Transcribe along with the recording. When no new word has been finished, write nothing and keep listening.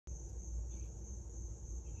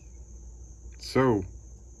So,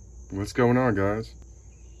 what's going on, guys?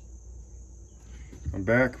 I'm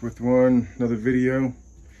back with another video.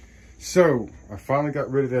 So, I finally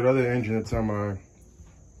got rid of that other engine that's on my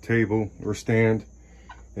table or stand.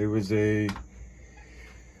 It was a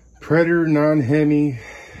Predator non-hemi,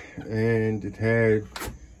 and it had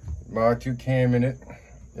Mod 2 cam in it,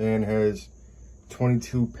 and has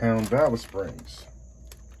 22-pound valve springs.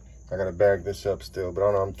 I gotta bag this up still, but I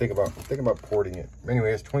don't know. I'm thinking about porting it.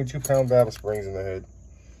 Anyway, it's 22-pound valve springs in the head.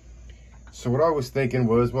 So what I was thinking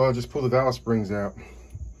was, well, I'll just pull the valve springs out.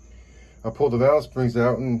 I'll pull the valve springs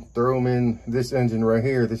out and throw them in this engine right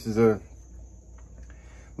here. This is a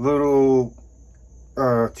little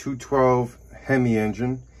 212 Hemi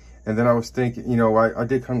engine. And then I was thinking, you know, I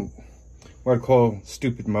did what I call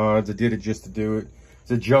stupid mods. I did it just to do it.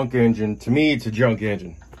 It's a junk engine. To me, it's a junk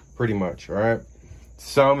engine, pretty much, all right?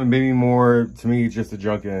 Some and maybe more. To me, it's just a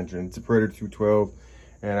junk engine. It's a Predator 212,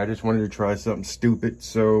 and I just wanted to try something stupid.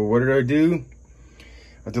 So what did I do?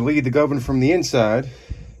 I deleted the governor from the inside,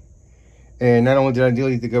 and not only did I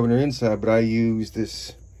delete the governor inside, but I used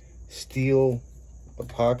this steel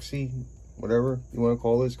epoxy, whatever you want to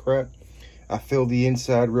call this crap. I filled the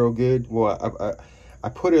inside real good. Well,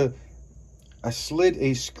 I slid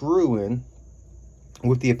a screw in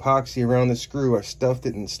with the epoxy around the screw. I stuffed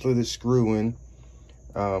it and slid the screw in.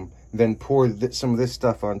 Then poured some of this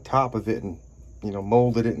stuff on top of it and, you know,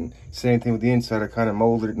 molded it. And same thing with the inside. I kind of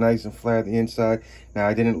molded it nice and flat the inside. Now,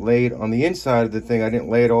 I didn't lay it on the inside of the thing. I didn't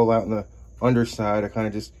lay it all out on the underside. I kind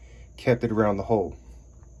of just kept it around the hole.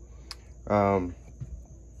 So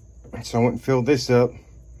I went and filled this up,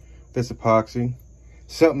 this epoxy.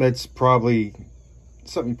 Something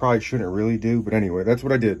you probably shouldn't really do. But anyway, that's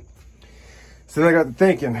what I did. So then I got to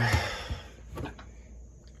thinking.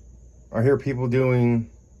 I hear people doing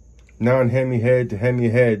non-hemi head to hemi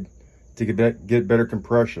head to get better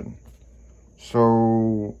compression.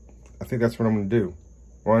 So I think that's what I'm going to do.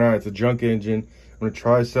 Why not? It's a junk engine. I'm going to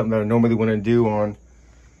try something that I normally wouldn't do on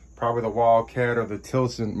probably the Wildcat or the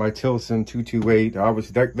Tilson, my Tilson 228.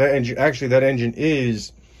 Obviously, that engine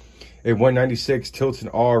is a 196 Tilson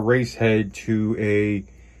R race head to a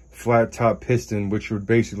flat top piston, which would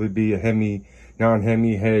basically be a hemi,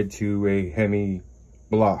 non-hemi head to a hemi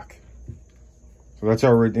block. So that's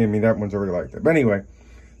already, I mean, that one's already like that. But anyway,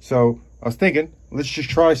 so I was thinking, let's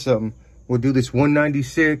just try something. We'll do this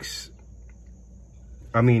 196.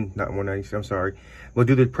 I mean, not 196, I'm sorry. We'll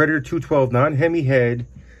do the Predator 212 non-hemi head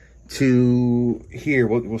to here.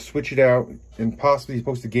 We'll switch it out and possibly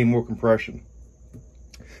supposed to gain more compression.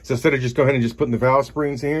 So instead of just go ahead and just putting the valve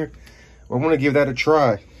springs in here, I want to give that a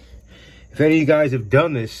try. If any of you guys have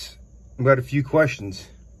done this, I've got a few questions,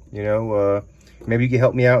 you know, maybe you can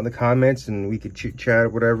help me out in the comments and we could chit chat or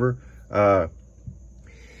whatever.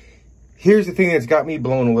 Here's the thing that's got me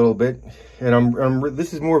blown a little bit. And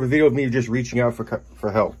this is more of a video of me just reaching out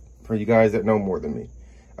for help for you guys that know more than me.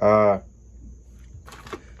 So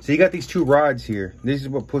you got these two rods here. This is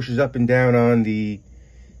what pushes up and down on the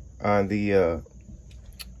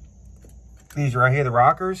these right here, the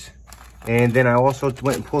rockers. And then I also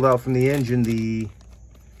went and pulled out from the engine the,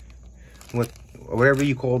 whatever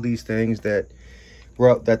you call these things that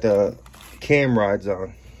the cam rides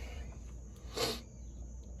on.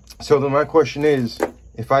 So then my question is,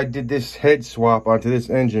 if I did this head swap onto this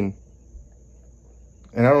engine,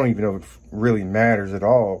 and I don't even know if it really matters at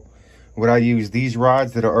all, would I use these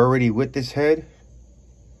rods that are already with this head,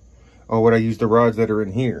 or would I use the rods that are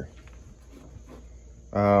in here?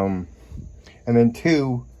 And then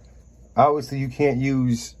two, obviously you can't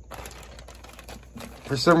use,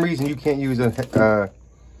 for some reason you can't use a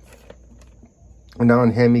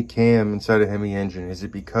non-hemi cam inside a hemi engine. Is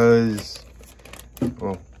it because,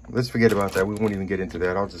 well, let's forget about that. We won't even get into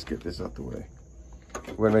that. I'll just get this out the way.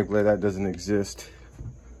 We're gonna make glad that doesn't exist.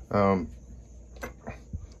 Because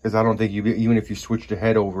I don't think even if you switch the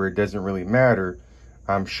head over, it doesn't really matter.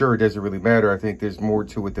 I'm sure it doesn't really matter. I think there's more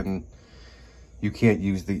to it than you can't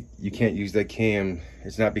use that cam.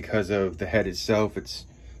 It's not because of the head itself. It's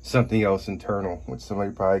something else internal, which somebody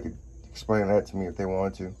probably could explain that to me if they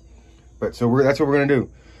wanted to. But so that's what we're gonna do.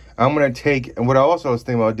 I'm gonna take, and what I also was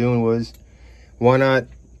thinking about doing was, why not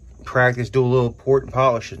practice, do a little port and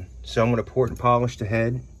polishing. So I'm gonna port and polish the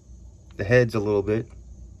heads a little bit.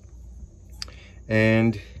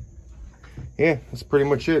 And yeah, that's pretty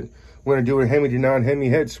much it. We're gonna do a hemi to non-hemi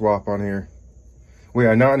head swap on here. We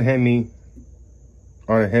are non-hemi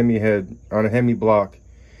on a hemi head, on a hemi block,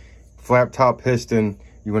 flap top piston.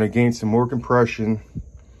 You wanna gain some more compression.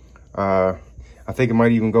 I think it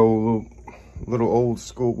might even go a little old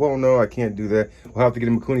school. Well, no, I can't do that. We'll have to get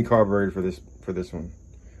a Makuni carburetor for this one.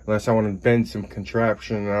 unless I want to bend some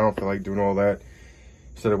contraption, and I don't feel like doing all that.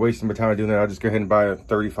 Instead of wasting my time doing that, I'll just go ahead and buy a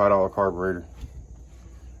 $35 carburetor,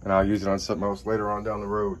 and I'll use it on something else later on down the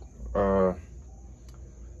road.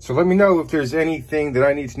 So let me know if there's anything that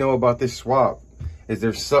I need to know about this swap. Is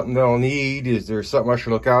there something that I'll need? Is there something I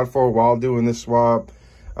should look out for while doing this swap?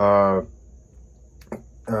 What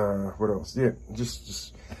else? Yeah,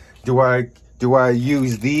 just do I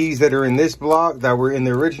use these that are in this block that were in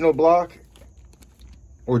the original block,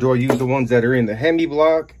 or do I use the ones that are in the Hemi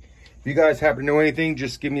block? If you guys happen to know anything,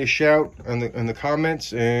 just give me a shout in the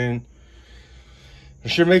comments, and I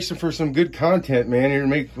should make some good content, man. And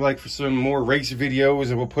make like for some more race videos,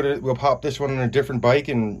 and we'll pop this one on a different bike,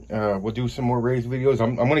 and we'll do some more race videos.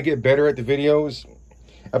 I'm gonna get better at the videos.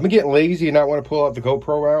 I've been getting lazy and not want to pull out the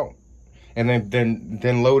GoPro out and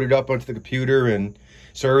then load it up onto the computer, and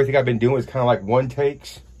so everything I've been doing is kind of like one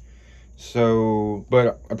takes. So,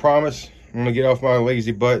 but I promise I'm gonna get off my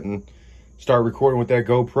lazy butt and start recording with that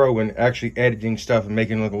GoPro and actually editing stuff and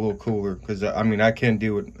making it look a little cooler. Because I mean, I can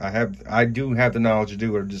do it. I do have the knowledge to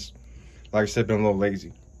do it. Just like I said, been a little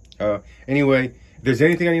lazy. Anyway, if there's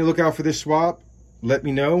anything I need to look out for this swap, let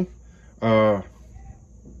me know.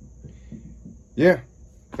 Yeah,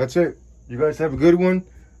 that's it. You guys have a good one.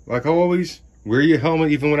 Like always, wear your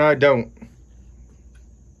helmet even when I don't.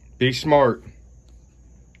 Be smart.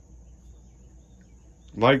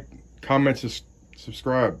 Like, comment,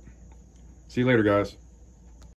 subscribe. See you later, guys.